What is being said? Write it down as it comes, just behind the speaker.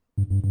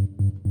Did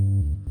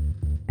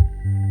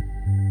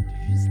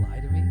you just lie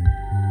to me?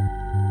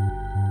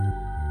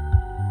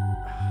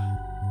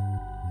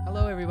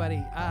 Hello,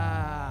 everybody.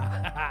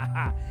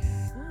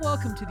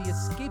 Welcome to the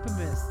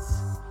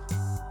Escapismists.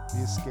 The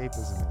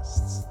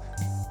Escapismists.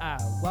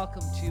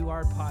 Welcome to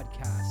our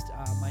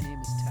podcast. My name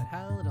is Ted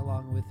Howland,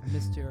 along with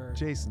Mr.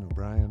 Jason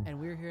O'Brien. And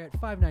we're here at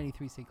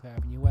 593 St. Clair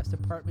Avenue West,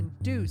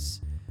 apartment Deuce.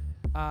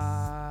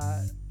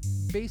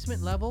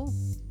 Basement level,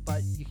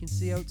 but you can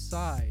see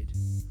outside.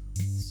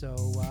 So,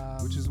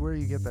 Which is where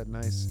you get that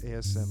nice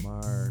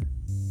ASMR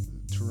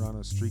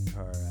Toronto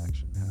streetcar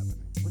action happening.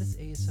 What does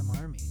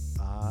ASMR mean?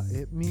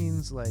 It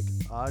means like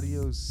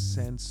audio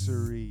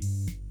sensory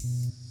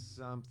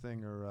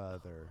something or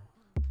other.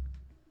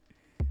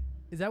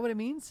 Is that what it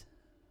means?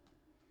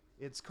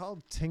 It's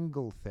called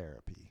tingle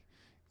therapy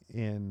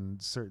in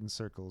certain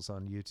circles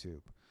on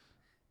YouTube.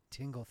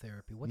 Tingle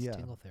therapy. What's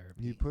tingle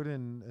therapy? You put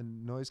in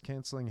noise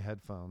canceling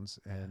headphones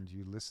and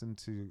you listen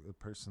to a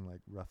person like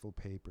ruffle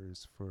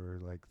papers for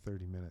like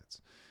 30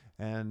 minutes.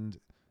 And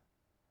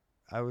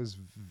I was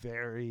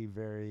very,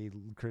 very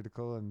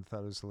critical and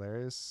thought it was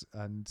hilarious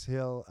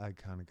until I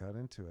kind of got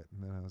into it.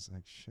 And then I was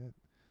like, shit,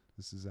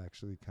 this is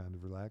actually kind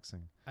of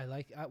relaxing.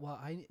 I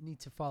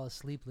need to fall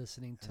asleep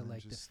listening to And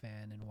like just, the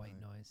fan and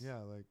white noise.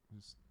 Yeah, like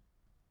just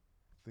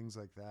things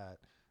like that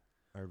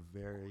are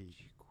very...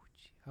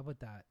 How about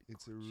that?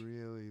 It's a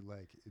really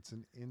like, it's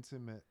an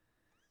intimate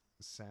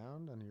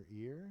sound on your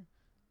ear.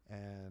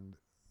 And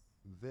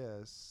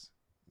this,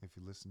 if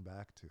you listen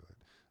back to it,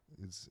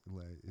 is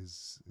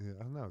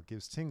I don't know, it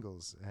gives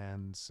tingles.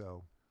 And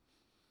so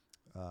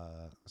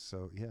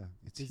yeah,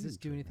 it's Does this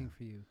huge do right anything now.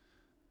 for you?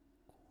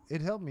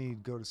 It helped me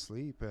go to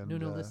sleep. And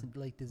No, listen,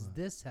 like, does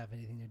this have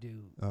anything to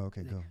do? Oh,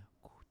 okay, like, go.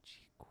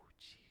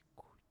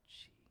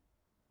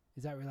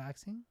 Is that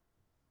relaxing?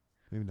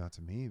 Maybe not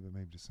to me, but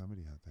maybe to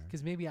somebody out there.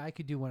 Because maybe I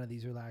could do one of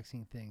these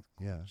relaxing things.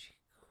 Yeah.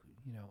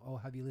 You know, oh,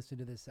 have you listened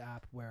to this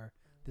app where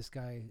this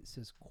guy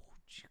says,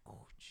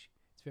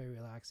 it's very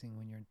relaxing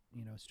when you're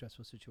in,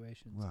 stressful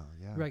situations. Wow,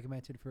 yeah.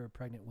 Recommended for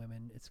pregnant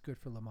women. It's good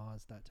for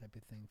Lamaze, that type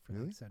of thing, for the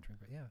Really? eccentric.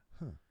 But yeah.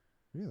 Huh.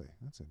 Really?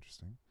 That's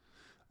interesting.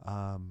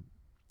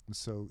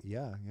 So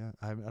yeah.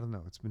 I don't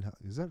know.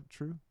 Is that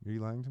true? Are you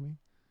lying to me?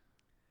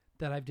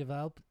 That I've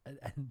developed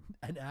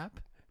an app?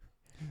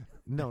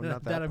 No,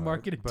 not that that I've part,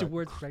 marketed but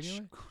towards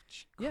pregnant women?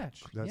 Yeah.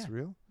 That's yeah,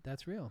 real?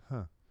 That's real.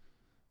 Huh.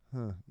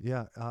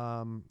 Yeah.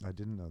 I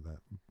didn't know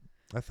that.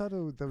 I thought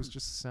that was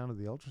just the sound of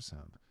the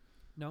ultrasound.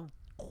 No.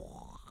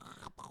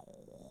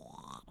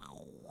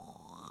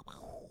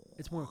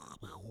 It's more.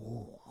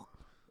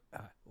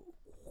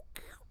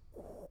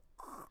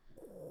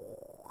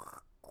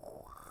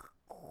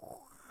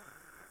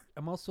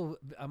 I'm also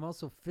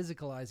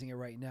physicalizing it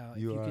right now.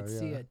 You if you are, could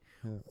see yeah. it.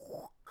 Yeah.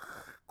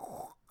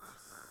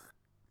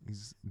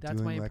 He's That's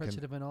doing my like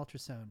impression of an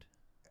ultrasound.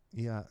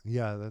 Yeah.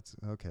 That's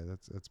okay.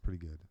 That's pretty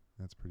good.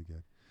 That's pretty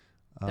good.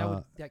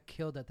 That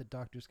killed at the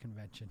doctors'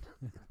 convention.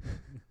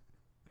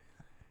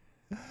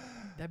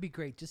 That'd be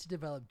great, just to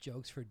develop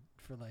jokes for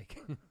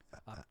like,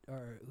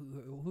 or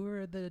who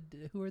are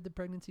the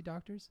pregnancy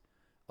doctors?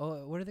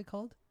 Oh, what are they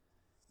called?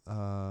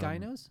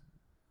 Gynos?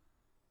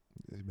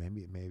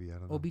 Maybe I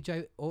don't know.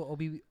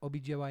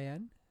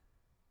 OBGYN?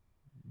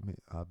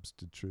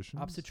 Obstetrician.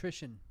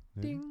 Obstetrician.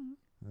 Maybe? Ding.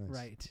 Nice.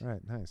 Right. All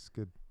right. Nice.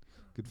 Good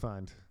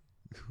find.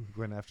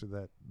 Went after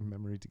that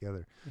memory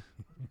together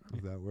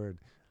of that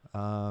word.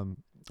 I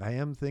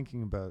am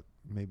thinking about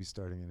maybe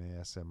starting an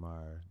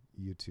ASMR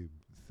YouTube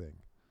thing.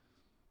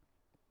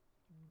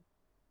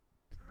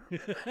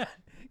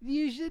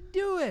 You should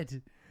do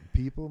it.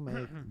 People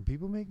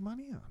make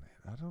money on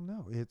it. I don't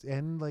know. It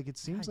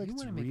seems like you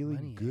it's wanna make really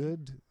money, eh?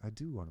 good. I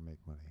do want to make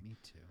money. Me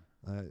too.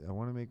 I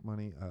want to make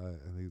money. I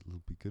think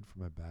it'll be good for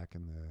my back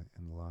in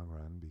the long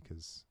run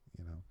because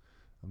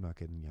I'm not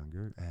getting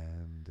younger,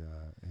 and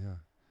yeah.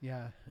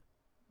 Yeah.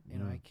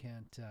 I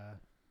can't.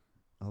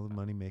 All the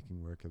money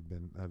making work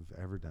I've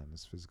ever done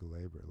is physical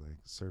labor, like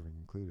serving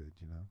included.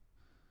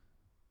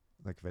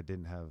 Like if I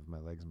didn't have my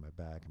legs and my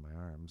back and my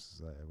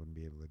arms, I wouldn't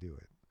be able to do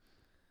it.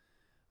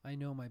 I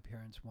know my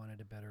parents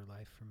wanted a better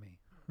life for me.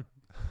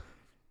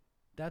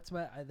 That's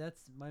my.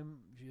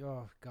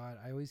 Oh God!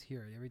 I always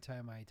hear it every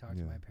time I talk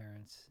to my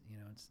parents.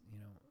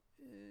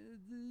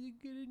 You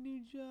get a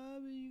new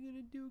job and you're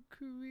gonna do a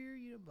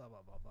career. Blah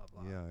blah blah blah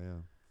blah.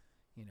 Yeah.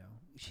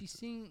 She's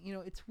seeing.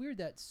 It's weird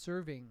that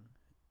serving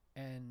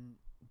and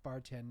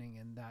bartending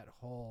and that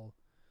whole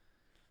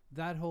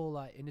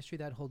industry,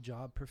 that whole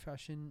job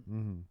profession.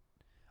 Mm-hmm.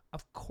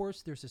 Of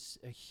course, there's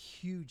a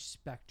huge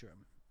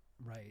spectrum,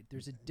 right?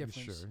 There's a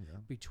difference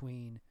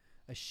between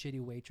a shitty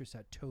waitress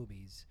at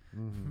Toby's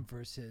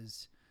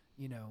versus,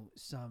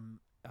 some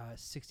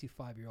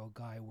 65-year-old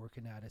guy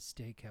working at a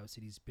steakhouse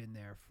and he's been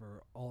there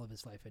for all of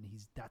his life and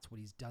that's what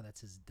he's done.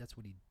 That's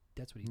what he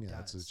does.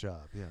 That's his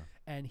job. Yeah.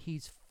 And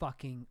he's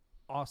fucking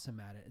awesome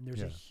at it. And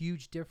there's a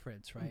huge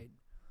difference, right?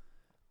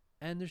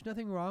 And there's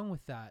nothing wrong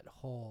with that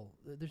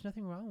there's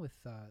nothing wrong with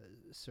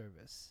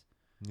service.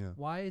 Yeah.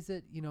 Why is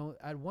it,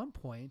 at one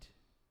point,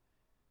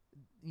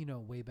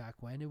 way back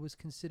when, it was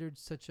considered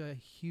such a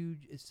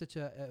huge,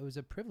 it was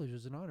a privilege, it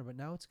was an honor. But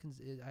now it's,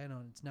 I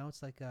don't know,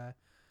 it's like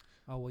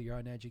oh, well, you're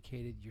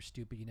uneducated, you're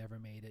stupid, you never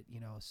made it,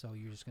 so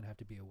you're just going to have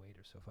to be a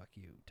waiter. So fuck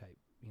you type,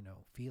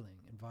 feeling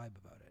and vibe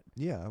about it.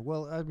 Yeah.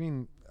 Well, I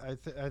mean, I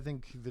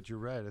think that you're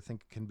right. I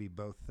think it can be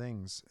both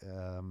things.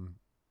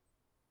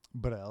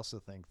 But I also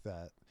think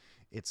that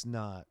it's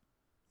not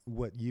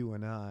what you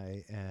and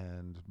I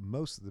and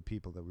most of the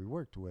people that we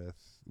worked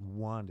with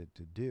wanted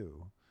to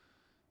do.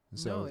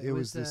 So it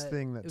was this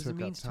thing that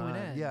took up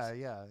time. Yeah,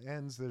 yeah.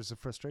 And there's a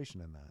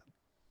frustration in that.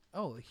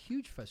 Oh, a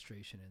huge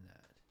frustration in that.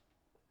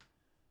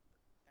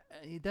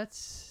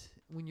 That's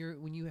when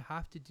you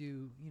have to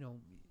do,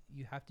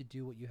 you have to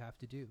do what you have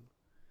to do.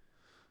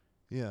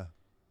 Yeah.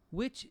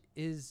 Which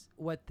is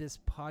what this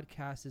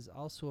podcast is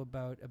also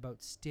about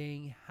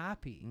staying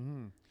happy,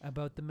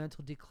 about the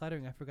mental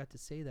decluttering. I forgot to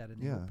say that in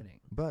the opening.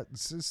 But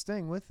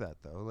staying with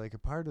that, though, like a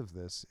part of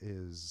this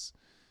is,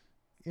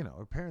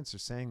 our parents are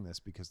saying this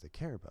because they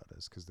care about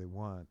us, because they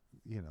want,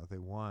 they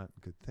want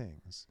good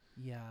things.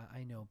 Yeah,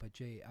 I know. But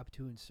Jay, up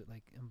to,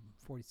 like, I'm a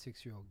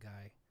 46-year-old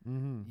guy,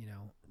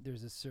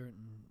 there's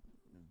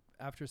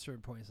after a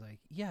certain point, it's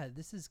like, yeah,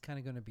 this is kind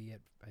of going to be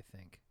it, I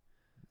think.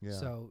 Yeah.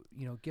 So,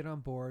 get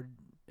on board.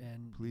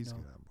 And please get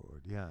on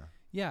board. Yeah.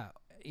 Yeah.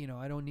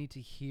 I don't need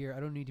to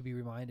be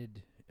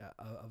reminded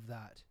of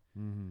that.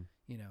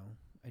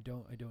 I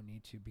don't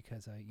need to,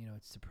 because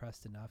it's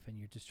suppressed enough, and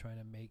you're just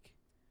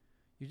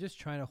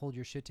trying to hold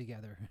your shit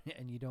together,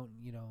 and you don't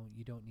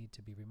need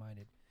to be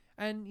reminded.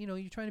 And,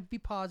 you're trying to be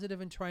positive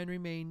and try and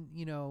remain,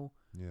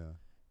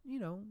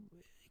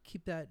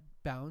 keep that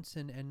bounce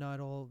and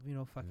not all,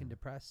 fucking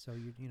depressed. So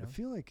I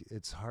feel like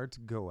it's hard to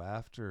go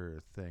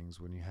after things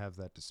when you have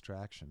that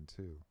distraction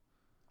too.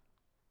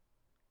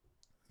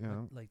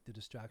 Like the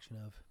distraction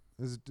of?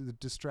 There's the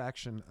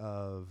distraction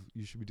of,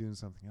 you should be doing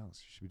something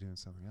else. You should be doing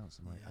something else.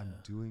 I'm like, I'm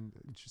doing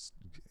just,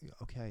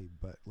 okay.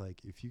 But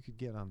like, if you could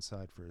get on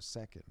side for a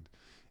second,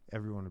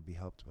 everyone would be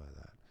helped by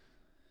that.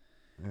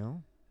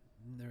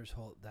 There's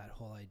that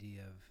whole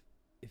idea of,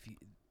 if you,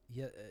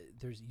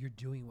 you're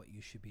doing what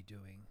you should be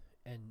doing,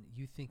 and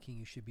you thinking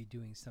you should be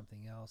doing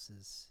something else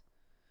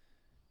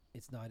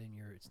it's not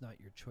your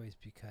choice,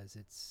 because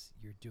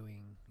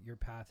your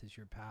path is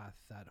your path.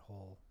 That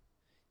whole,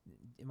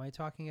 am I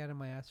talking out of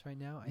my ass right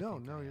now? No,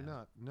 you're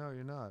not. No,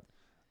 you're not.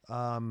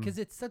 Because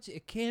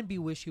it can be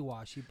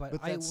wishy-washy, but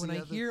when I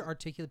hear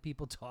articulate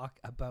people talk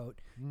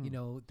about,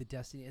 the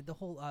destiny, the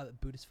whole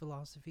Buddhist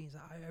philosophies,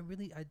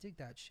 I dig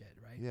that shit,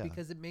 right? Yeah.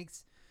 Because it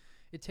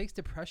takes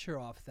the pressure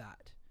off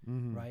that,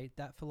 right?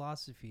 That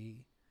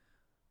philosophy,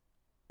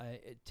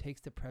 it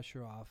takes the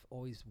pressure off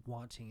always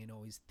wanting and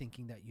always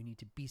thinking that you need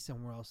to be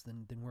somewhere else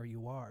than where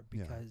you are,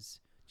 because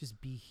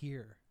just be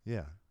here.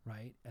 Yeah.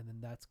 Right. And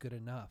then that's good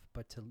enough.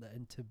 But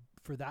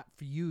for that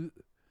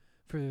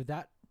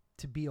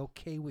to be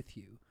okay with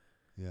you.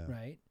 Yeah.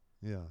 Right.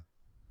 Yeah.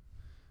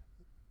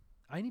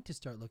 I need to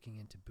start looking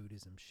into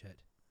Buddhism shit.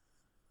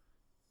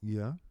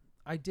 Yeah.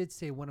 I did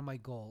say one of my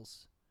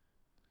goals.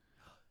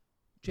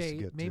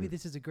 Jay, maybe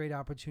this is a great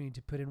opportunity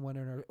to put in one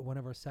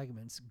of our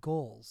segments.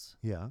 Goals.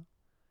 Yeah.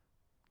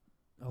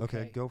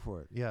 Okay, go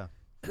for it. Yeah.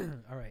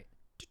 All right.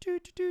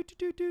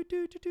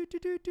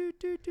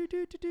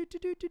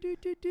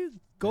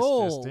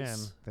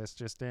 Goals. That's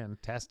just in.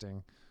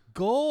 Testing.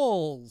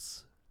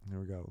 Goals. There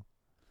we go.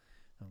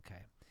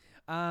 Okay.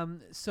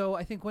 So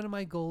I think one of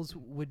my goals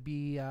would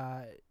be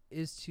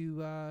is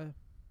to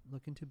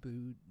look into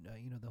the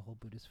whole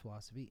Buddhist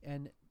philosophy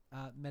and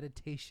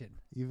meditation.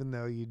 Even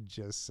though you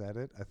just said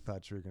it, I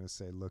thought you were going to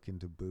say look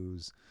into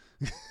booze.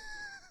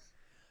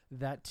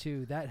 That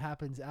too. That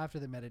happens after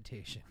the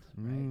meditation,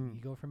 right?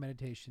 You go for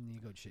meditation, you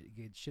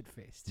get shit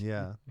faced.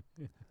 Yeah.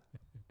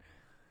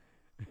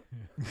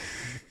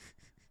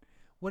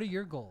 What are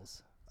your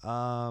goals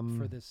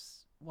for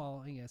this?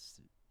 Well, I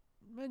guess,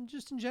 and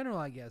just in general,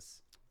 I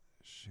guess.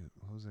 Shoot,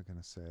 what was I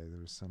gonna say?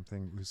 There was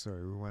something.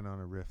 Sorry, we went on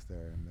a riff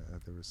there, and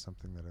there was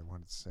something that I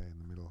wanted to say in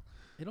the middle.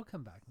 It'll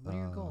come back. What are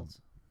your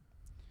goals?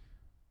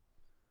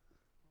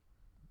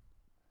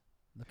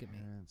 Look at me.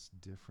 Parents,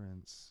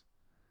 difference.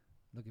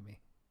 Look at me.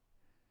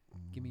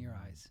 Give me your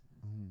eyes.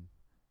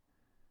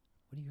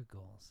 What are your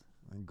goals?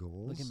 My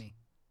goals? Look at me.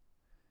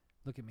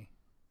 Look at me.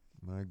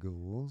 My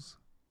goals?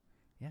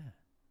 Yeah.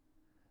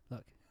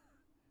 Look.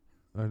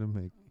 Are to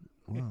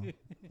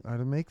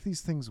make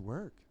these things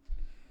work.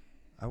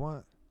 I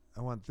want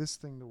this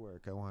thing to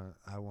work. I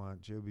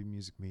want Joby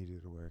Music Media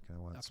to work, and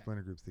I want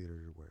Splinter Group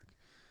Theater to work.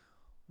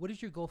 What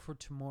is your goal for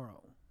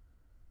tomorrow?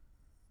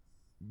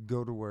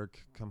 Go to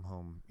work, come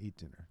home, eat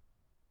dinner.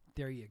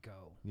 There you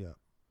go. Yeah.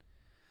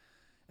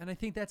 And I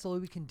think that's all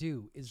we can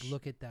do is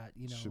look at that,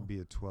 Should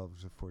be a 12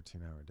 to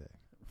 14-hour day.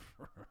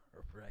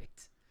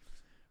 Right.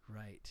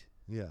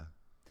 Yeah.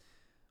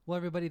 Well,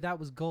 everybody, that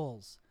was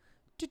goals.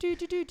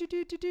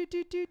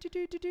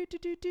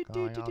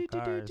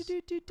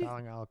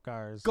 Calling all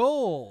cars.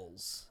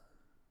 Goals.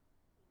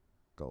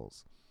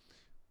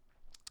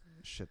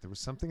 Shit, there was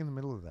something in the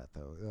middle of that,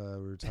 though.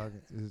 We were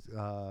talking...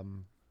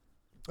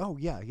 Oh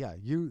yeah, yeah.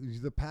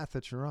 The path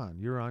that you're on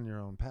your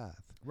own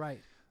path. Right.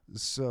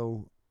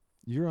 So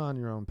you're on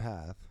your own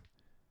path,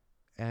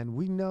 and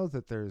we know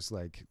that there's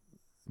like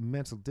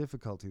mental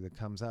difficulty that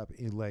comes up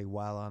like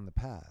while on the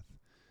path.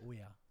 Oh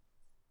yeah.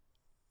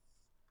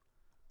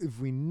 If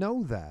we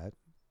know that,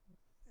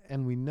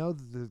 and we know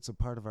that it's a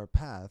part of our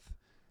path,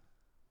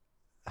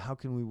 how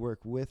can we work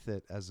with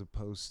it as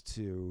opposed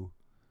to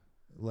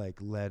like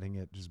letting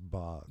it just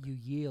bog? You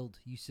yield,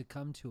 you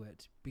succumb to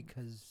it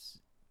because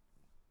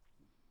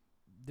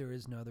there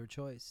is no other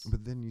choice.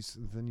 But then you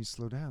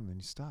slow down, then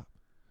you stop.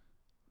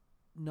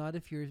 Not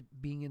if you're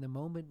being in the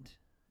moment,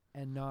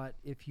 and not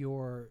if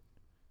you're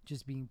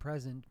just being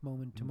present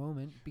moment to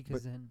moment.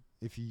 Because then,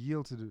 if you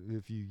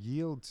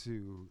yield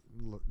to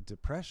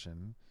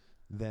depression,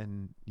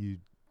 then you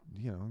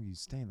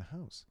stay in the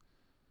house.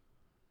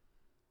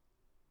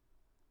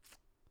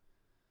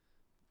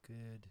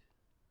 Good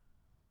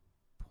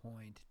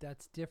point.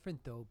 That's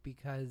different though,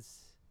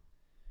 because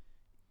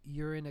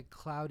you're in a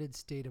clouded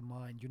state of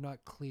mind. You're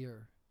not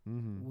clear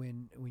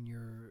when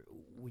you're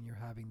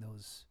having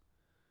those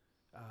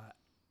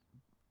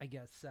I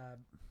guess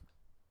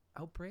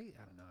outbreak.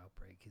 I don't know.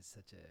 Outbreak is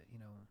such a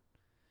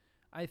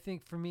I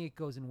think for me it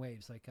goes in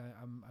waves. Like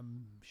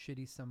I'm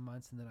shitty some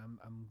months, and then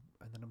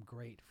I'm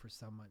great for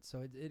some months.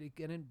 So it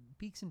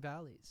peaks and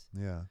valleys.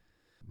 Yeah.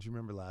 Do you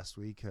remember last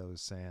week I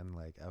was saying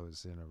like I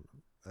was in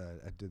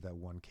I did that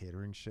one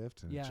catering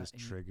shift, and it just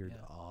triggered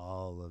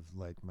all of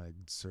like my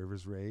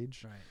server's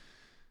rage. Right.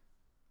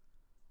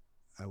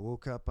 I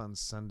woke up on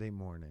Sunday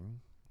morning.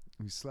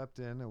 We slept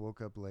in. I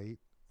woke up late,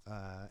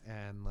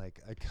 and like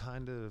I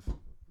kind of,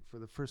 for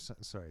the first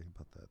time, sorry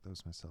about that. That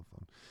was my cell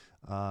phone.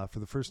 For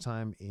the first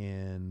time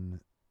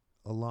in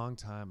a long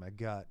time, I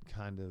got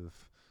kind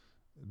of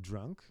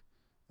drunk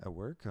at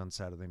work on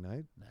Saturday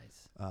night.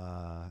 Nice.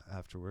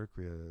 After work,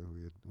 we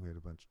had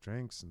a bunch of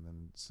drinks, and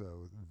then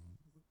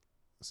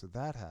so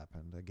that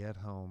happened. I get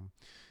home,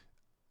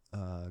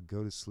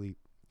 go to sleep,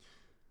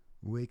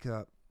 wake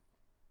up,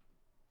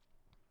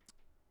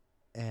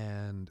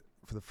 and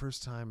for the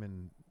first time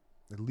in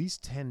at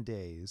least 10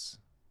 days,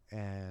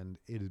 and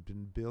it had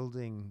been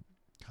building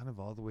kind of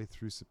all the way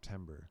through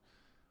September.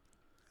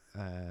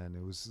 And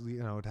it was,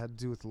 it had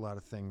to do with a lot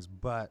of things,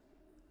 but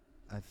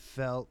I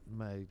felt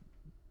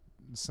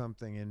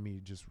something in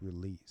me just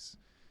release.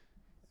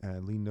 And I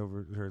leaned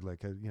over her,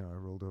 like, I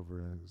rolled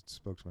over and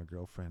spoke to my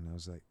girlfriend. And I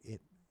was like,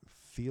 it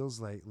feels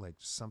like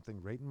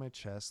something right in my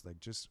chest, like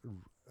just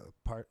a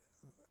part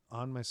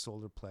on my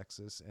solar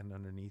plexus and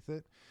underneath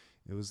it.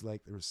 It was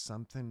like there was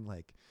something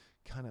like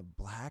kind of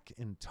black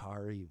and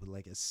tarry, but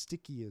like as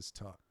sticky as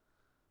tar,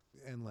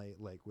 and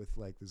like with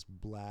like this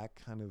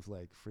black kind of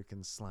like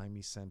freaking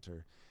slimy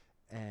center,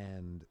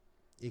 and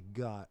it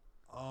got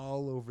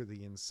all over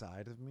the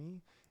inside of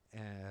me.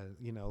 And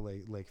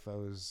like if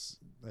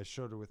I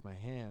showed her with my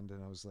hand,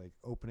 and I was like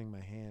opening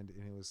my hand,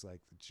 and it was like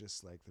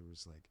just like there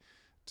was like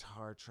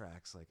tar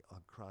tracks like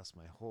across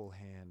my whole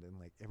hand, and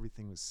like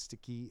everything was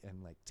sticky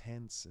and like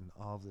tense and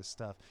all this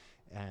stuff,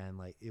 and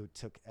like it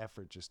took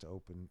effort just to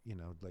open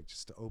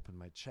just to open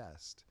my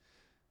chest.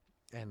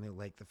 And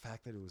like the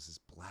fact that it was this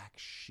black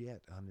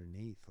shit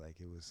underneath, like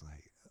it was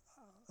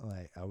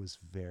like I was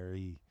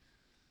very,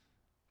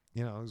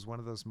 it was one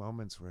of those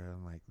moments where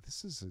I'm like,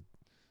 it's a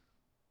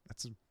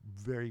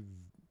very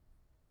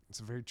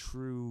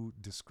true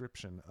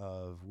description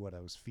of what I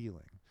was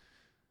feeling.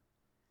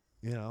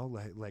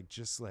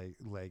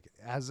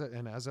 As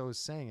I was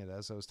saying it,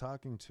 as I was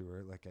talking to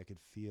her, like I could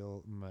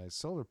feel my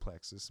solar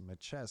plexus and my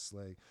chest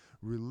like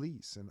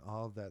release, and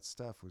all of that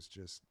stuff was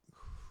just.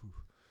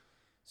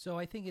 So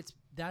I think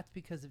that's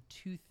because of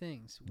two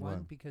things.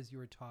 One, because you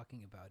were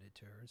talking about it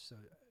to her, so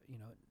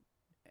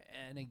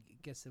and I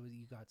guess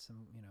you got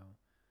some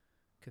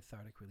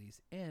cathartic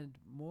release, and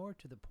more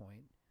to the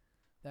point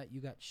that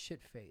you got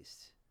shit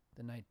faced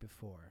the night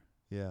before.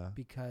 Yeah.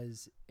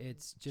 Because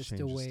it's just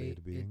Change a of way. State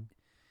of being.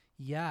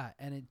 Yeah,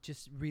 and it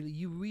just really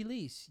you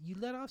release, you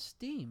let off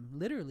steam.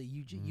 Literally,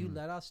 you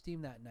let off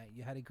steam that night.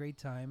 You had a great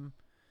time.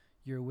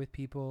 You're with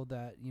people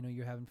that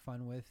you're having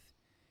fun with,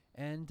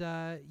 and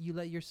you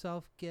let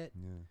yourself get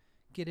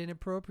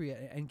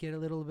inappropriate and get a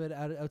little bit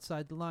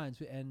outside the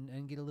lines,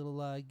 and get a little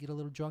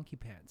drunky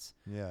pants.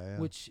 Yeah.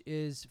 Which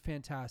is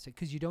fantastic,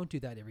 because you don't do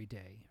that every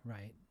day,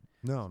 right?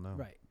 No.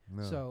 Right.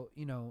 No. So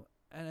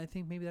and I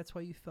think maybe that's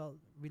why you felt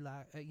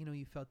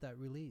you felt that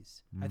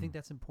release. I think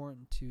that's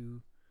important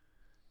to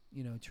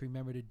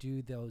remember to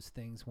do those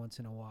things once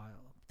in a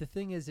while. The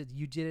thing is that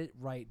you did it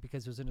right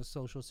because it was in a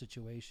social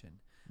situation.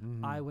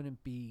 Mm-hmm. I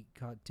wouldn't be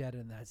caught dead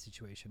in that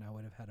situation. I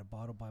would have had a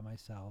bottle by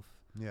myself.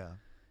 Yeah.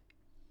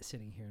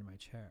 Sitting here in my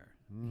chair,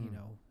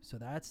 so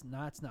that's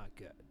not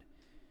good.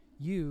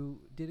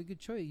 You did a good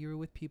choice. You were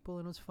with people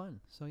and it was fun.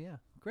 So yeah,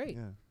 great.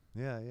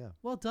 Yeah.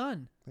 Well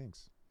done.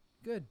 Thanks.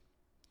 Good.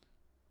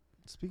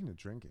 Speaking of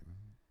drinking,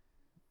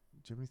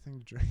 do you have anything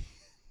to drink?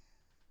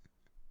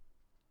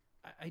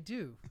 I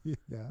do.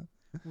 Yeah.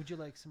 Would you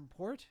like some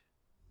port?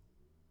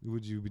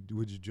 Would you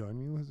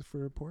join me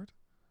for a port?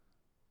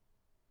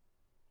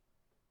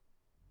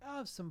 I'll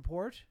have some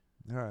port.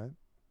 All right.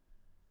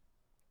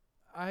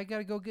 I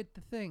gotta go get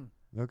the thing.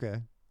 Okay.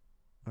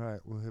 All right.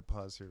 We'll hit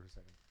pause here for a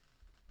second.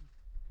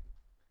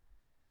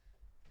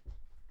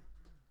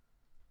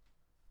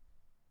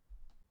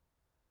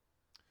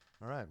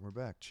 All right. We're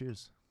back.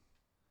 Cheers.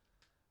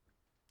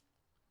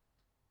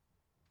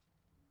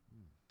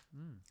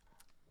 Mm.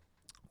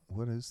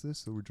 What is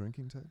this that we're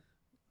drinking, Ted?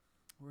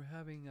 We're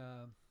having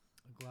a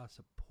glass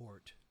of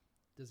port.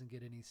 Doesn't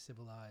get any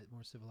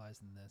more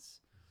civilized than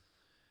this.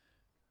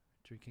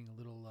 Drinking a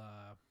little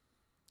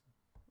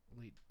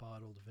late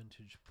bottled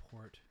vintage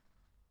port.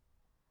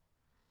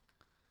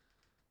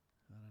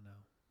 I don't know.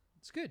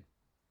 It's good.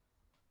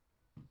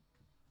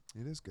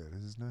 It is good.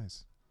 It is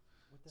nice.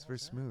 It's very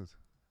smooth.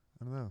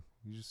 I don't know.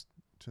 You just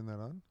turn that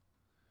on?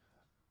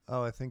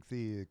 Oh, I think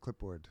the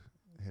clipboard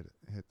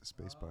hit the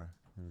space bar.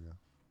 There we go.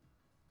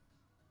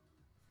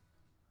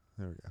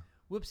 There we go.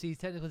 Whoopsies,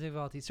 technical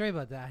difficulty. Sorry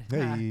about that.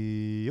 Hey,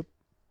 yep.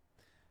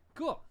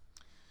 Cool.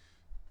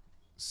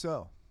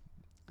 So,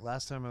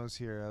 last time I was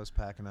here, I was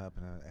packing up,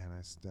 and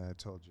I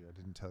told you I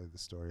didn't tell you the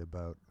story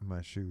about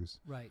my shoes.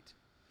 Right.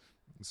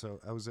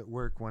 So I was at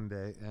work one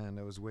day, and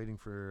I was waiting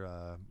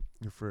for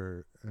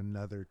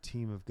another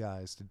team of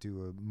guys to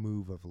do a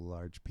move of a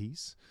large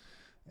piece.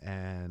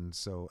 And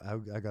so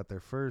I got there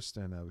first,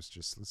 and I was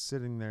just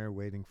sitting there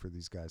waiting for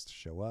these guys to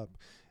show up.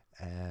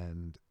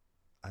 And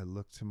I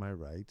looked to my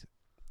right,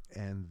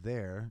 and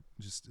there,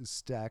 just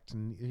stacked,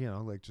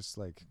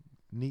 like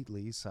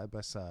neatly side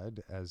by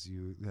side, as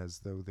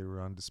though they were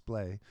on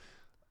display,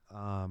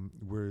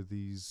 were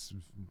these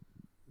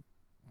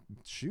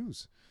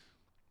shoes.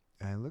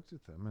 And I looked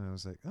at them, and I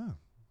was like, oh,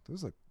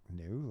 those look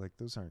new. Like,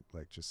 those aren't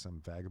like just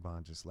some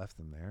vagabond just left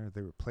them there.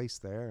 They were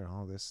placed there and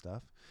all this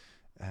stuff.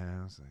 And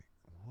I was like,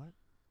 what?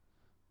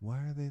 Why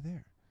are they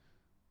there?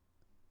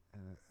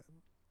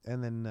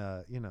 And then,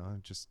 I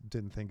just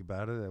didn't think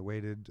about it. I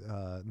waited.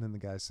 And then the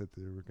guy said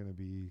there were going to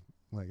be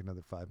like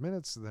another 5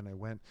 minutes. So then I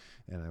went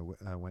and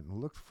I went and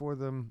looked for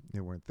them. They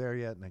weren't there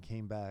yet. And I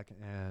came back,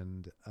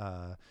 and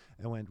I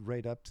went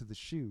right up to the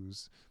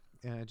shoes.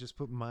 And I just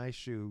put my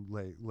shoe,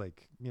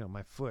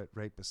 my foot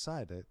right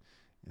beside it.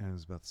 And it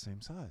was about the same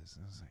size.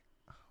 And I was like,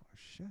 oh,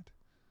 shit.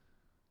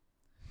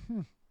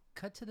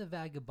 Cut to the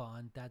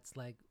vagabond that's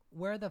like,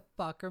 where the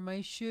fuck are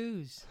my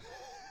shoes?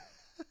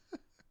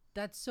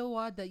 That's so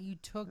odd that you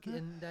took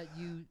and that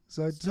you...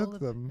 So I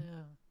took them,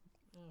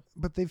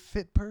 but they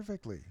fit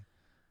perfectly.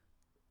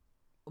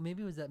 Well,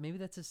 maybe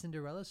that's a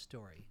Cinderella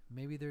story.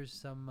 Maybe there's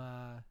some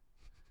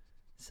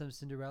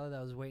Cinderella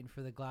that was waiting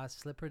for the glass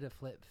slipper to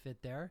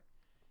fit there.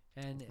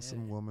 And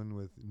some woman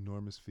with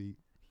enormous feet.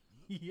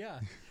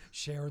 Yeah.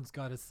 Sharon's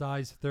got a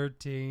size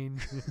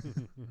 13.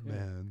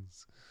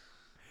 Men's.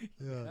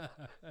 Yeah.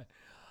 I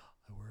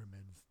wear a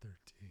men's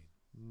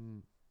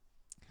 13.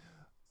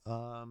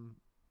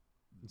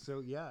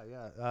 So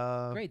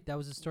yeah. Great. That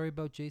was a story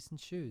about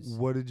Jason's shoes.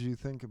 What did you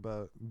think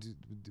about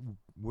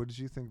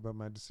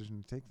my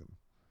decision to take them?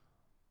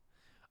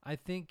 I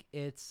think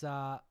it's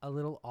a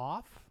little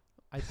off.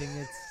 I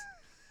think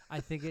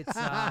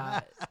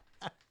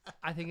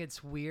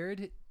it's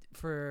weird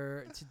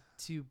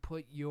to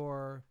put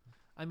your,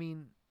 I've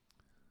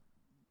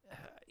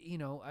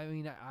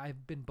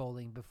been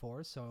bowling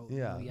before, so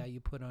you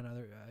put on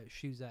other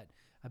shoes that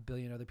a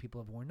billion other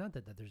people have worn. Not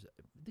that there's,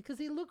 because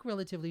they look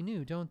relatively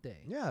new, don't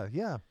they?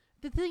 Yeah.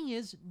 The thing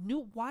is,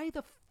 why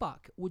the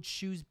fuck would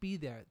shoes be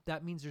there?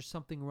 That means there's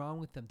something wrong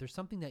with them. There's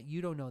something that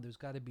you don't know. There's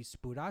got to be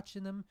spudach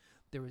in them.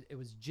 It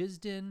was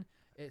jizzed in.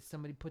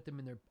 Somebody put them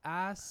in their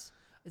ass.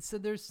 So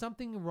there's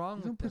something wrong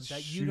with them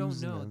that you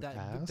don't know,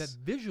 that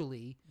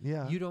visually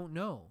you don't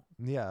know.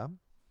 Yeah.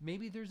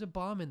 Maybe there's a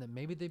bomb in them.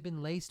 Maybe they've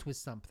been laced with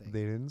something.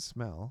 They didn't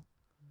smell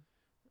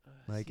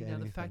like anything.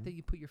 Now the fact that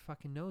you put your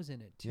fucking nose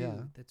in it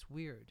too, that's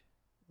weird.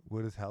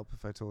 Would it help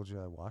if I told you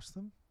I washed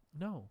them?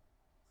 No.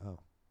 Oh.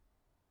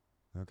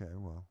 Okay,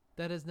 well.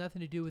 That has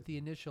nothing to do with the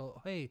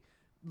initial, hey,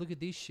 look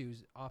at these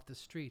shoes off the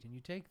street, and you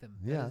take them.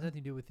 Yeah. That has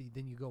nothing to do with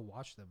then you go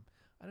wash them.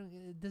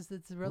 That's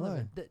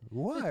irrelevant.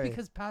 Why?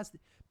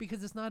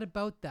 Because it's not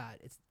about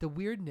that. It's the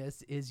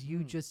weirdness is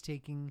you just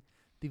taking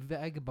the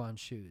vagabond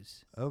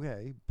shoes.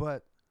 Okay,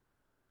 but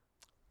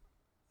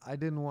I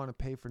didn't want to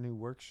pay for new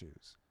work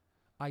shoes.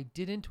 I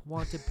didn't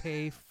want to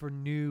pay for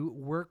new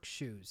work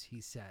shoes,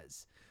 he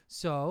says.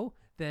 So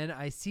then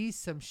I see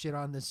some shit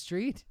on the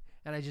street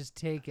and I just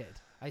take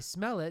it. I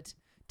smell it,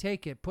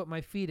 take it, put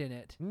my feet in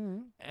it,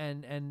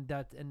 and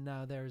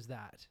now there's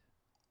that.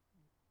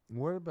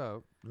 What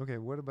about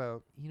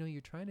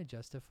you're trying to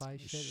justify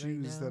shit shoes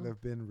right now? that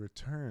have been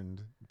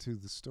returned to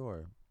the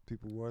store?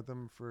 People wore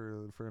them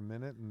for a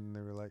minute and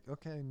they were like,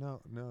 okay,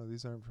 no,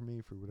 these aren't for me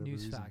for whatever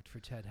reason. News fact for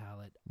Ted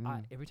Hallett.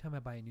 Every time I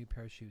buy a new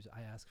pair of shoes,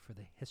 I ask for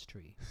the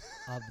history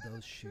of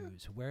those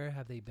shoes. Where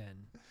have they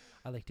been?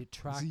 I like to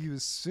track. So you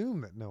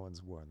assume that no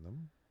one's worn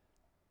them?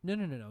 No.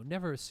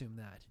 Never assume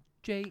that.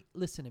 Jay,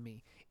 listen to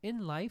me.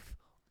 In life,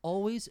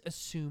 always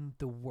assume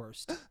the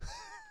worst.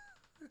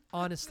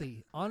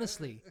 Honestly,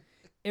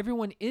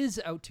 everyone is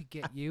out to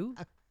get you,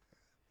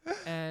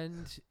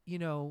 and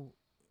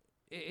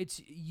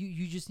it's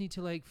you just need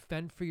to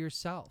fend for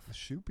yourself.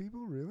 Shoe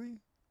people, really?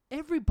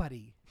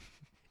 Everybody.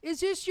 Is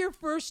this your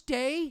first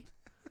day?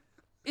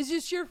 Is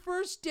this your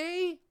first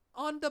day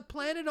on the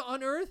planet,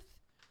 on Earth?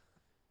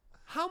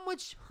 How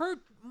much hurt,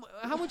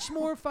 how much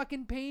more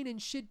fucking pain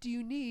and shit do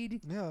you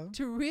need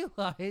to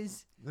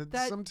realize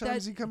that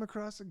sometimes you come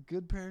across a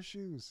good pair of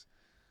shoes?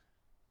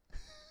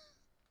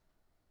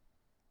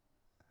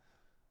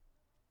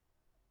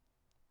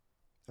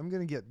 I'm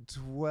going to get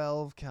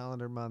 12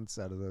 calendar months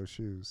out of those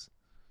shoes.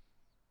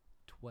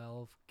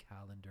 12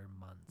 calendar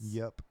months.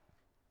 Yep.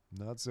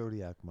 Not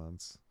zodiac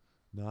months.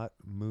 Not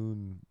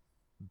moon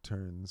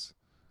turns.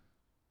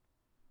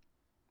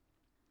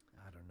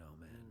 I don't know,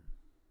 man.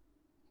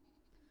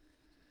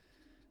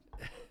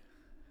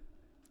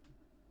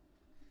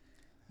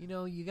 You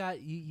know,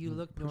 you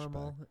look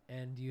normal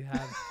and you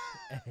have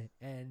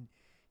and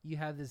you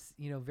have this,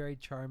 very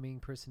charming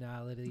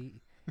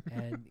personality.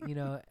 And,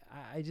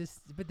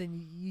 but then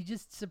you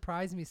just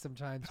surprise me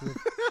sometimes with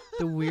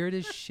the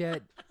weirdest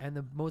shit and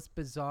the most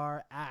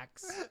bizarre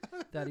acts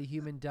that a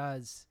human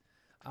does.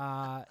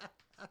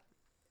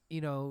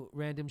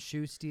 Random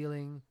shoe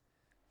stealing,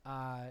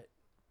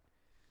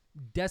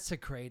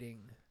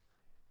 desecrating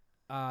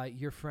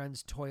your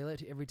friend's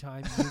toilet every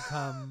time you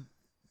come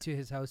to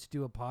his house to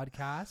do a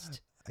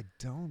podcast. I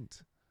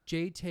don't.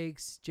 Jay's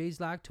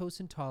lactose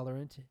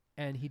intolerant,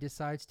 and he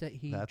decides that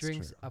he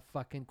drinks a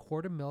fucking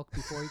quart of milk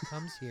before he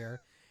comes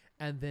here,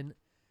 and then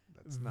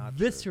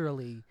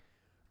viscerally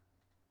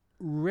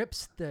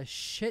rips the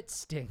shit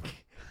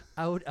stink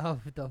out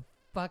of the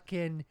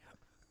fucking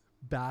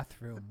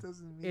bathroom.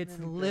 It's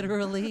anything.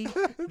 Literally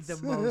the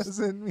most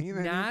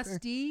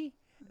nasty,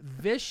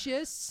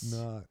 vicious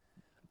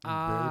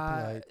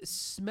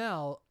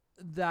smell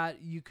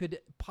that you could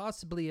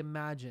possibly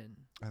imagine.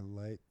 I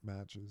light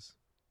matches.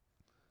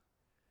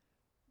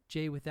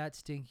 Jay, with that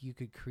stink, you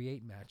could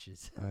create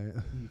matches.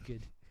 You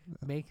could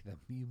make them.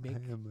 You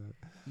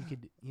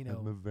could,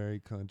 I'm a very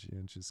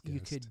conscientious guest. You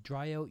could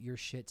dry out your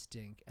shit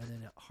stink and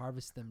then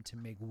harvest them to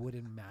make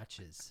wooden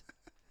matches.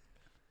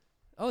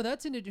 Oh,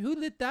 who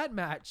lit that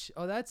match?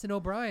 Oh, that's an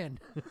O'Brien.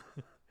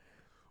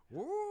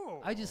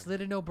 Whoa. I just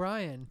lit an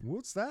O'Brien.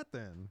 What's that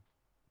then?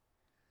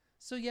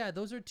 So yeah,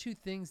 those are two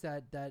things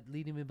that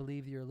lead me to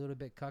believe you're a little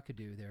bit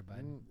cockadoo there,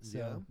 bud.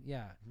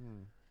 Yeah.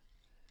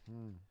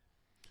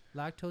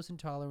 Lactose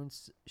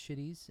intolerance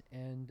shitties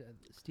and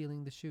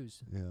stealing the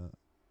shoes. Yeah,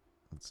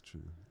 that's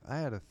true. I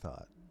had a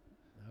thought.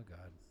 Oh,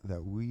 God.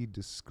 That we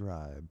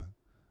describe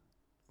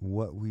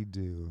what we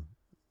do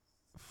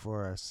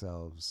for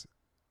ourselves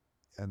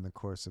in the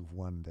course of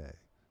one day.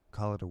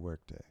 Call it a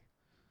work day.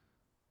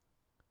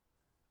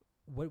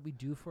 What we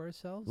do for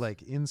ourselves?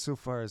 Like,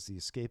 insofar as the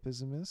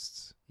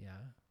Escapismists. Yeah.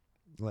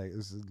 Like,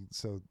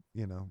 so,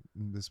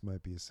 this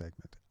might be a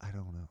segment. I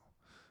don't know.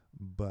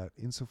 But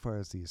insofar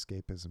as the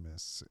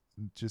Escapismists,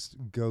 just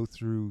go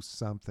through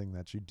something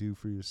that you do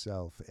for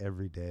yourself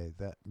every day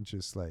that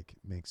just, like,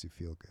 makes you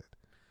feel good.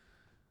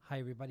 Hi,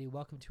 everybody.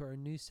 Welcome to our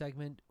new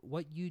segment,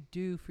 What You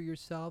Do for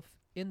Yourself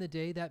in the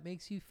Day That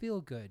Makes You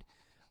Feel Good.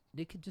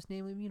 It could just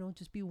name,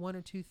 just be one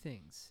or two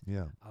things.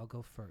 Yeah. I'll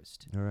go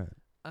first. All right.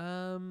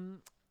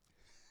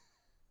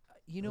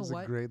 You know what?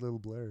 That's a great little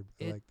blurb.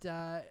 And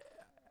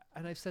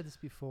I've said this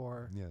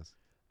before. Yes.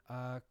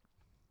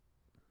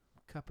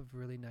 Cup of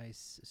really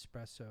nice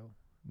espresso,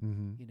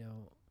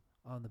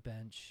 on the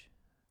bench.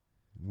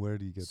 Where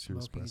do you get your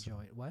espresso? Smoking a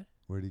joint. What?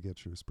 Where do you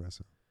get your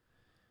espresso?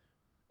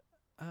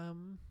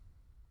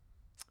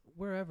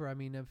 Wherever. I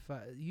mean,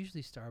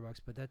 usually Starbucks,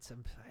 but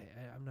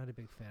I'm not a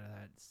big fan of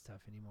that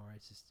stuff anymore.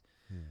 It's just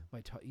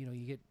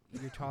you get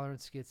your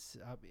tolerance gets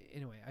up.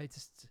 Anyway,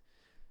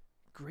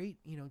 great,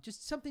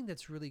 just something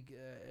that's really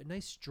a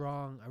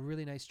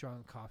really nice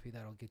strong coffee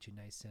that'll get you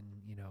nice and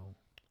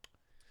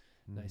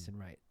nice and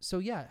right. So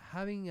yeah,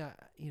 having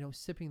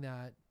sipping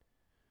that,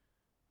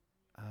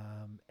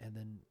 and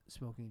then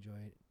smoking a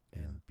joint,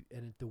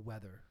 and the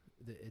weather.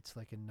 It's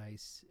like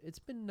it's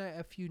been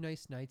a few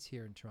nice nights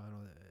here in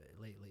Toronto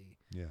lately.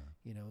 Yeah.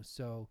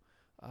 So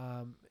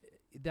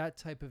that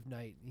type of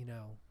night,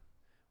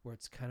 where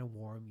it's kind of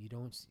warm. You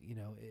don't,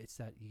 it's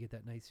that you get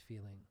that nice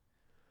feeling.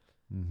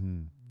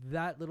 Mm-hmm.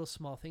 That little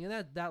small thing,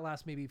 and that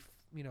lasts maybe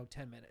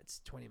 10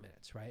 minutes, 20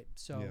 minutes, right?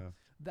 So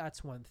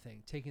that's one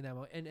thing. Taking that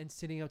and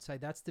sitting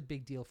outside. That's the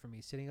big deal for me.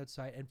 Sitting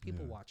outside and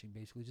people watching,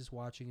 basically just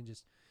watching and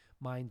just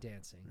mind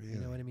dancing. Really? You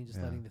know what I mean? Just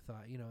letting the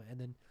thought,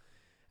 and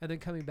then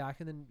coming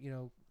back and then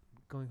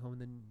going home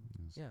and then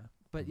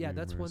But yeah,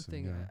 that's one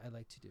thing I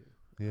like to do.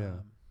 Yeah,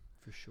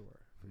 for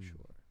sure.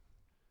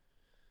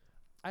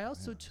 I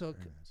also took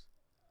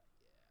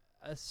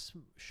a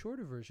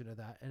shorter version of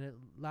that, and it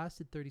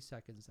lasted 30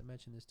 seconds. I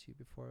mentioned this to you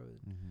before.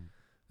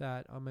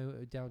 That on my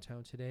way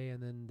downtown today,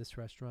 and then this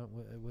restaurant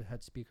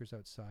had speakers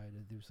outside,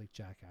 and there was like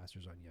Jack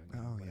Astor's on Young.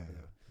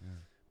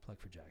 Plug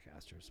for Jack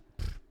Astor's.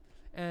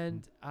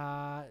 And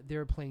they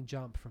were playing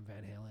Jump from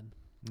Van Halen.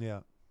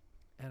 Yeah.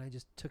 And I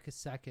just took a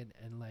second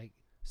and like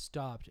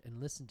stopped and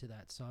listened to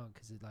that song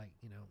because it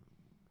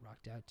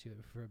rocked out to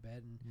it for a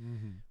bit,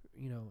 and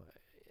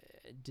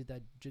did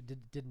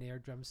an air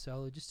drum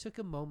solo. Just took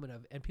a moment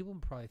and people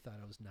probably thought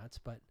I was nuts,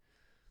 but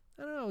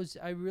I don't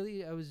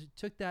know.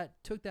 Took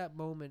that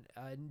moment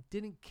and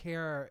didn't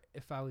care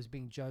if I was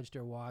being judged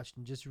or watched,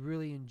 and just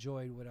really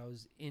enjoyed what I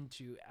was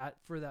into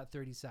for that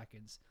 30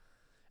 seconds,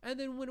 and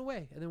then went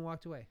away and then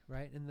walked away,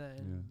 right? And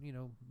then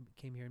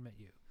came here and met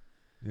you.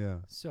 Yeah.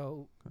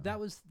 So that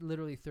was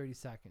literally 30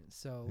 seconds.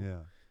 So yeah.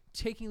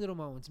 Taking little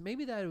moments,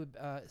 maybe that would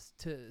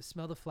to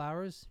smell the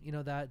flowers.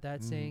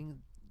 That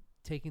saying,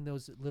 taking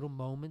those little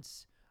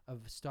moments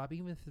of stopping,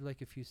 even for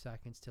like a few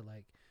seconds, to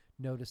like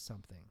notice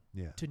something.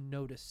 Yeah. To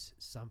notice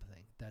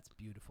something that's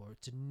beautiful, or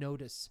to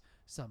notice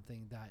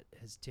something that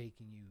has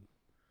taken you.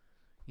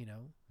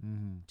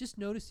 Just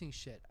noticing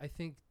shit. I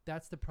think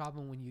that's the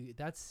problem when you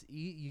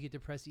get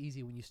depressed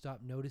easy when you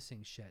stop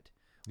noticing shit.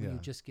 When you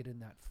just get in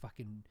that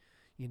fucking,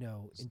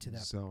 into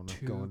that zone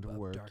of going to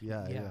work.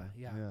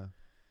 Yeah.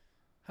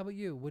 How about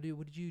you? What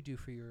did you do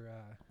for your,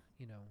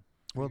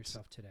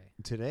 yourself today?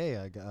 Today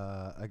I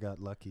got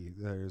lucky.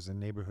 There's a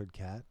neighborhood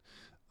cat.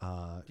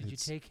 Did you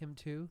take him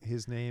too?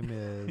 His name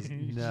is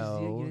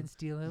no. You didn't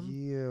steal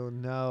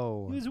him?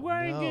 No. He was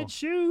wearing good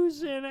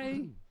shoes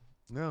and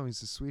No,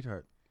 he's a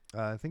sweetheart.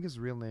 I think his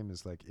real name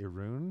is like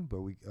Irun, but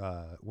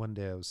one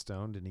day I was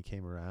stoned and he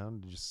came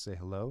around to just say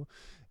hello,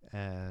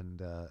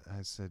 and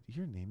I said,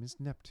 "Your name is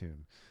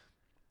Neptune."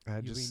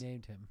 You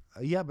renamed him.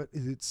 Yeah, but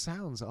it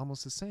sounds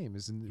almost the same.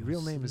 His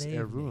real name is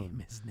Irun.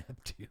 Name is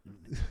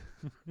Neptune.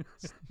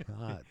 It's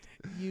not.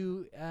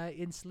 You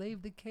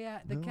enslaved the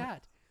cat.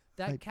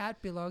 That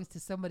cat belongs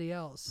to somebody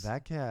else.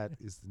 That cat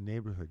is the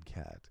neighborhood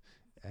cat,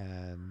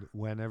 and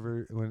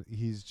when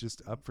he's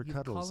just up for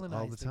cuddles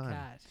all the time.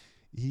 Cat.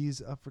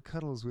 He's up for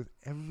cuddles with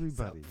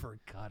everybody. He's up for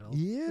cuddles.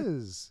 He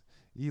is.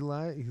 He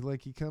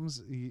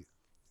comes.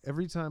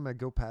 Every time I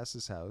go past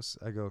his house,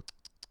 I go,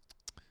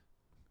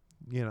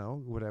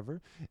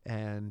 whatever.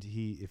 And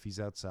if he's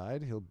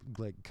outside, he'll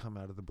like come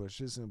out of the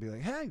bushes and be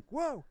like, "Hey,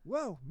 whoa,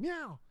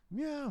 meow,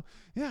 meow,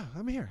 yeah,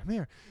 I'm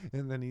here."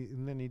 And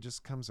then he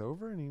just comes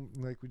over and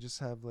we just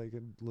have like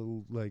a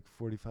little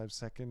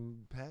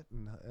 45-second pet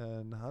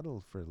and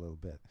huddle for a little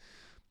bit.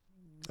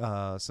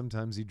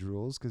 Sometimes he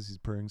drools because he's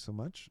purring so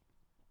much.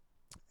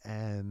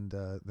 And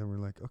then we're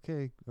like,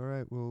 okay, all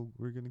right, well,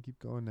 we're going to keep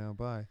going now.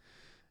 Bye.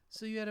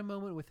 So you had a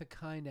moment with a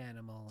kind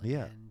animal,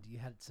 yeah. And you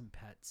had some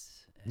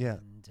pets,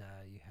 and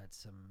you had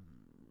some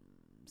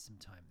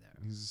time there.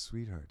 He's a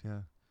sweetheart,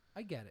 yeah.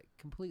 I get it,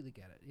 completely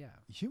get it, yeah.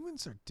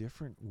 Humans are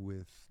different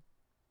with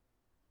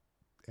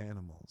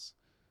animals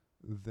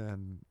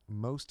than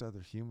most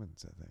other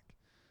humans, I think.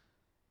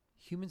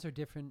 Humans are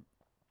different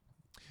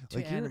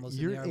to animals.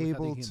 You're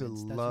able to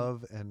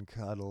love and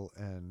cuddle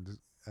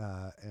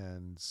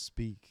and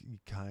speak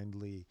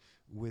kindly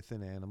with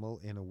an animal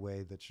in a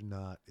way that you're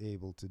not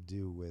able to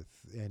do with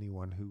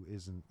anyone who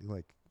isn't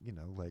do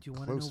you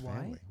close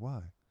family.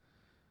 Why?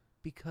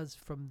 Because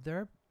from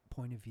their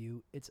point of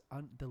view, it's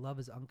the love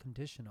is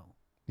unconditional.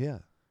 Yeah.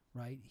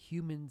 Right?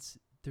 Humans,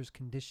 there's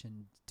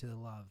condition to the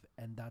love,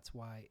 and that's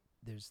why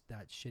there's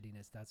that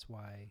shittiness. That's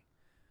why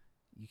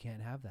you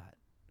can't have that.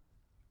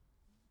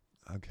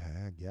 Okay,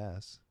 I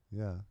guess.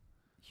 Yeah.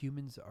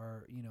 Humans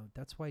are,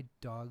 that's why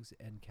dogs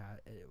and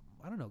cats,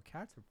 I don't know,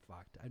 cats are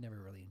fucked. I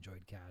never really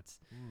enjoyed cats.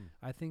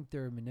 I think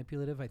they're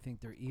manipulative. I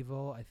think they're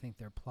evil. I think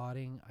they're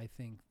plotting. I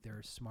think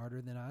they're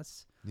smarter than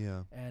us.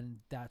 Yeah. And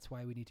that's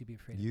why we need to be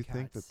afraid of You cats.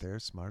 think that they're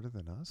smarter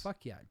than us?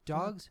 Fuck yeah.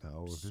 Dogs,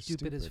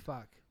 stupid as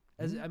fuck.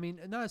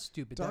 Not as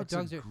stupid. Dogs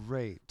are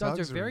great.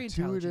 Dogs are very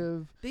intuitive.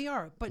 Intelligent. They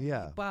are, but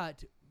yeah.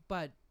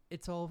 but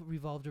it's all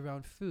revolved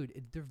around food.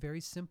 They're very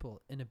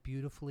simple in a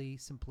beautifully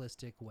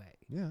simplistic way.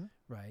 Yeah.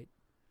 Right?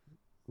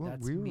 Well,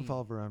 we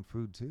revolve around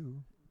food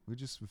too. We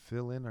just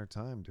fill in our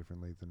time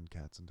differently than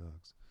cats and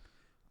dogs.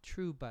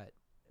 True, but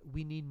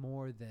we need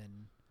more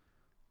than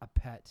a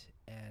pet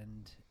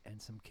and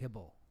some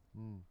kibble.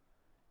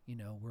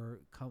 We're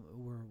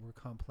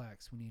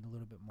complex. We need a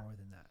little bit more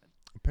than that.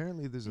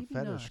 Apparently, there's Maybe a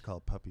fetish not.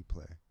 called puppy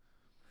play.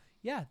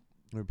 Yeah.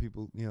 Where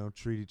people,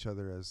 treat each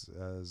other as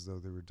though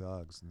they were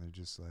dogs, and they're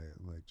just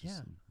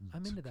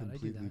I'm into that. I do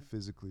completely that.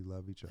 physically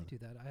love each other. I do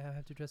that. I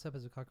have to dress up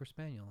as a Cocker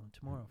Spaniel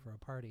tomorrow for a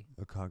party.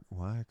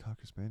 Why a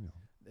Cocker Spaniel?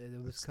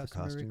 It was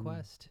customer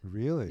request.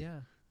 Really?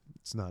 Yeah.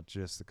 It's not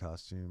just the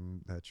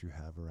costume that you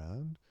have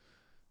around.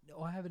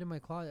 No, I have it in my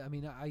closet. I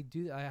mean, I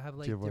do. I have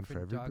like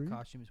different dog breed?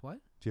 costumes. What?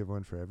 Do you have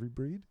one for every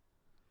breed?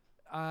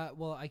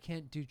 Well, I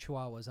can't do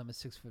Chihuahuas. I'm a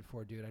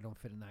 6'4" dude. I don't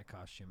fit in that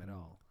costume at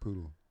all.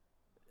 Poodle.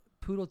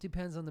 Poodle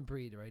depends on the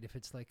breed, right? If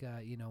it's like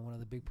one of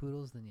the big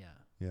poodles, then yeah.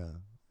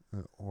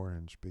 Yeah,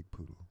 orange big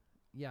poodle.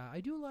 Yeah, I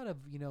do a lot of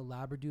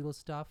Labradoodle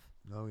stuff.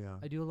 Oh yeah.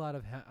 I do a lot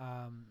of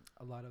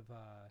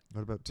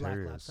What about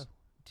terriers?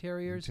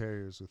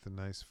 Terriers with a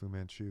nice Fu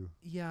Manchu.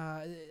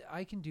 Yeah,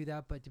 I can do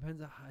that, but it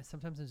depends.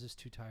 Sometimes I'm just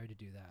too tired to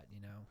do that.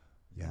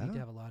 Yeah. I need to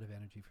have a lot of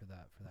energy for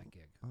that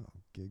gig. Oh,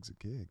 gig's a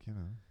gig,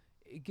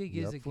 A gig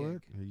is a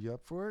gig. Are you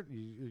up for it?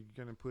 You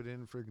gonna put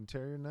in friggin'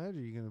 terrier night, or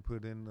are you gonna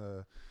put in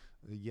a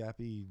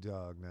yappy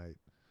dog night?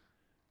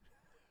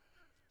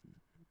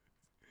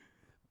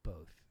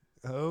 Both.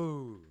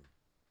 Oh.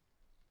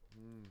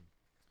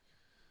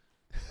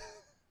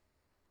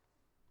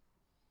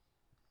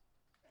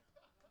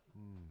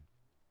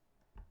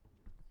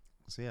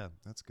 So yeah,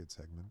 that's a good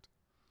segment.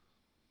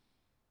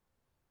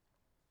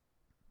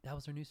 That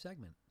was our new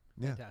segment.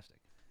 Yeah. Fantastic.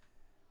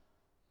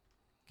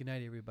 Good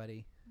night,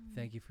 everybody.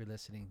 Thank you for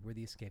listening. We're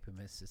the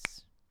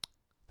Escapismists.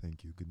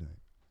 Thank you. Good night.